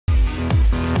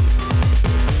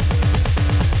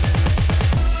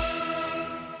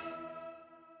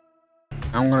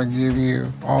I'm gonna give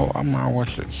you all of my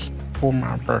wishes for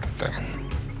my birthday.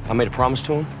 I made a promise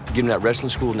to him, to give him that wrestling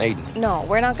school in Hayden. No,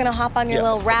 we're not gonna hop on your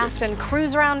little raft and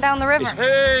cruise around down the river.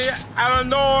 Hey,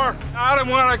 Eleanor, I don't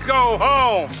wanna go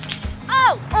home.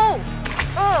 Oh!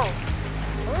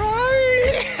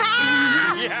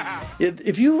 Yeah.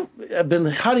 If you have been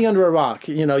hiding under a rock,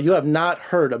 you know, you have not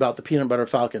heard about the Peanut Butter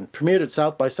Falcon. Premiered at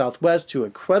South by Southwest to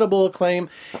incredible acclaim.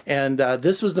 And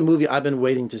this was the movie I've been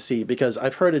waiting to see because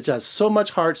I've heard it has so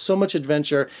much heart, so much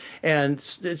adventure. And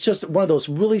it's just one of those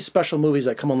really special movies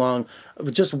that come along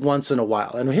just once in a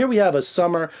while. And here we have a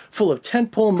summer full of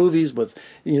tentpole movies with,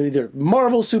 you know, either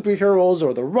Marvel superheroes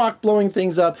or The Rock blowing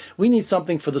things up. We need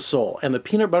something for the soul. And the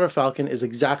Peanut Butter Falcon is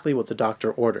exactly what the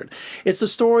doctor ordered. It's the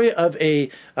story of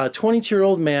a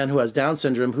 22-year-old man who has Down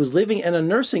syndrome who's living in a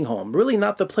nursing home. Really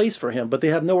not the place for him, but they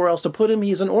have nowhere else to put him.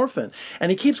 He's an orphan. And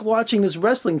he keeps watching this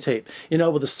wrestling tape, you know,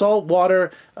 with the salt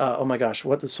water. Oh my gosh,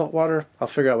 what the salt water? I'll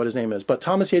figure out what his name is. But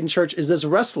Thomas Hayden Church is this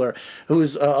wrestler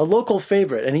who's a local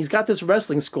favorite, and he's got this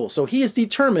wrestling school. So he is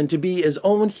determined to be his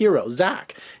own hero,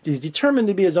 Zack. He's determined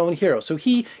to be his own hero. So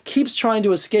he keeps trying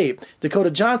to escape. Dakota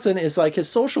Johnson is like his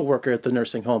social worker at the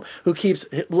nursing home who keeps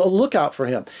a lookout for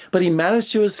him. But he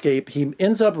managed to escape. He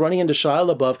ends up running into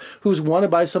Shia Labeouf, who's wanted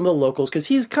by some of the locals because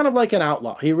he's kind of like an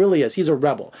outlaw. He really is. He's a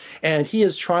rebel. And he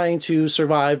is trying to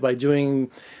survive by doing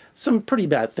some pretty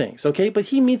bad things, okay? But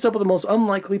he meets up with the most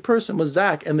unlikely person, with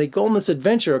Zack, and they go on this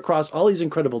adventure across all these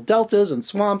incredible deltas and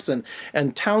swamps and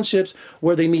townships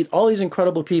where they meet all these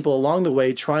incredible people along the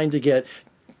way trying to get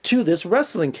to this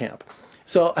wrestling camp.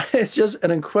 So it's just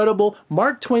an incredible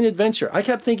Mark Twain adventure. I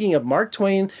kept thinking of Mark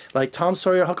Twain, like Tom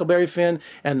Sawyer, Huckleberry Finn,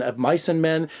 and of Mice and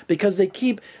Men, because they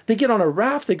get on a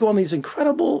raft, they go on these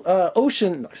incredible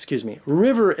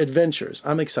river adventures.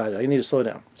 I'm excited. I need to slow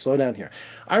down here.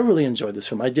 I really enjoyed this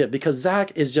film. I did, because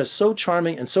Zack is just so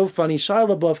charming and so funny.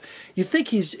 Shia LaBeouf, you think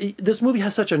this movie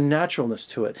has such a naturalness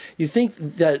to it. You think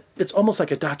that it's almost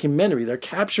like a documentary. They're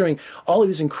capturing all of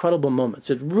these incredible moments.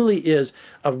 It really is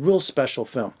a real special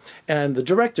film. And the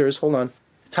directors, hold on,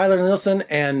 Tyler Nilson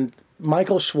and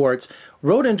Michael Schwartz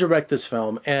wrote and direct this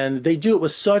film, and they do it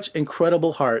with such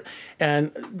incredible heart,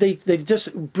 and they've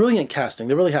just brilliant casting.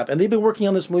 They really have, and they've been working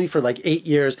on this movie for like 8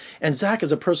 years, and Zack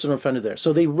is a personal friend of theirs,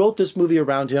 so they wrote this movie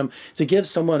around him to give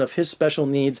someone of his special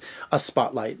needs a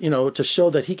spotlight, you know, to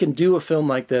show that he can do a film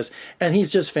like this, and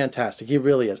he's just fantastic. He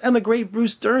really is. And the great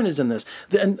Bruce Dern is in this,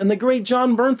 and the great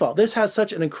John Bernthal. This has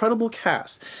such an incredible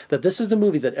cast that this is the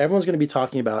movie that everyone's going to be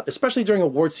talking about, especially during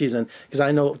award season, because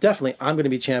I know definitely I'm going to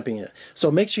be championing it.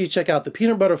 So make sure you check out the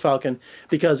Peanut Butter Falcon,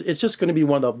 because it's just going to be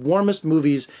one of the warmest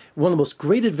movies, one of the most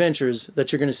great adventures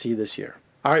that you're going to see this year.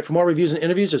 All right, for more reviews and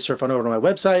interviews, just surf on over to my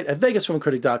website at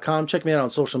vegasfilmcritic.com. Check me out on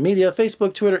social media,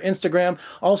 Facebook, Twitter, Instagram.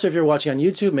 Also, if you're watching on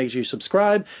YouTube, make sure you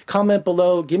subscribe, comment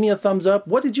below, give me a thumbs up.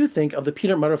 What did you think of the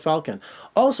Peanut Butter Falcon?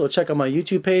 Also, check out my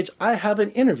YouTube page. I have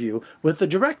an interview with the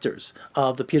directors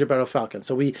of the Peanut Butter Falcon.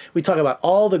 So we talk about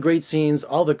all the great scenes,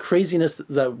 all the craziness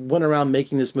that went around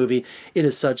making this movie. It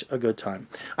is such a good time.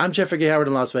 I'm Jeffrey Gay Howard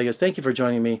in Las Vegas. Thank you for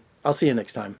joining me. I'll see you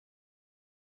next time.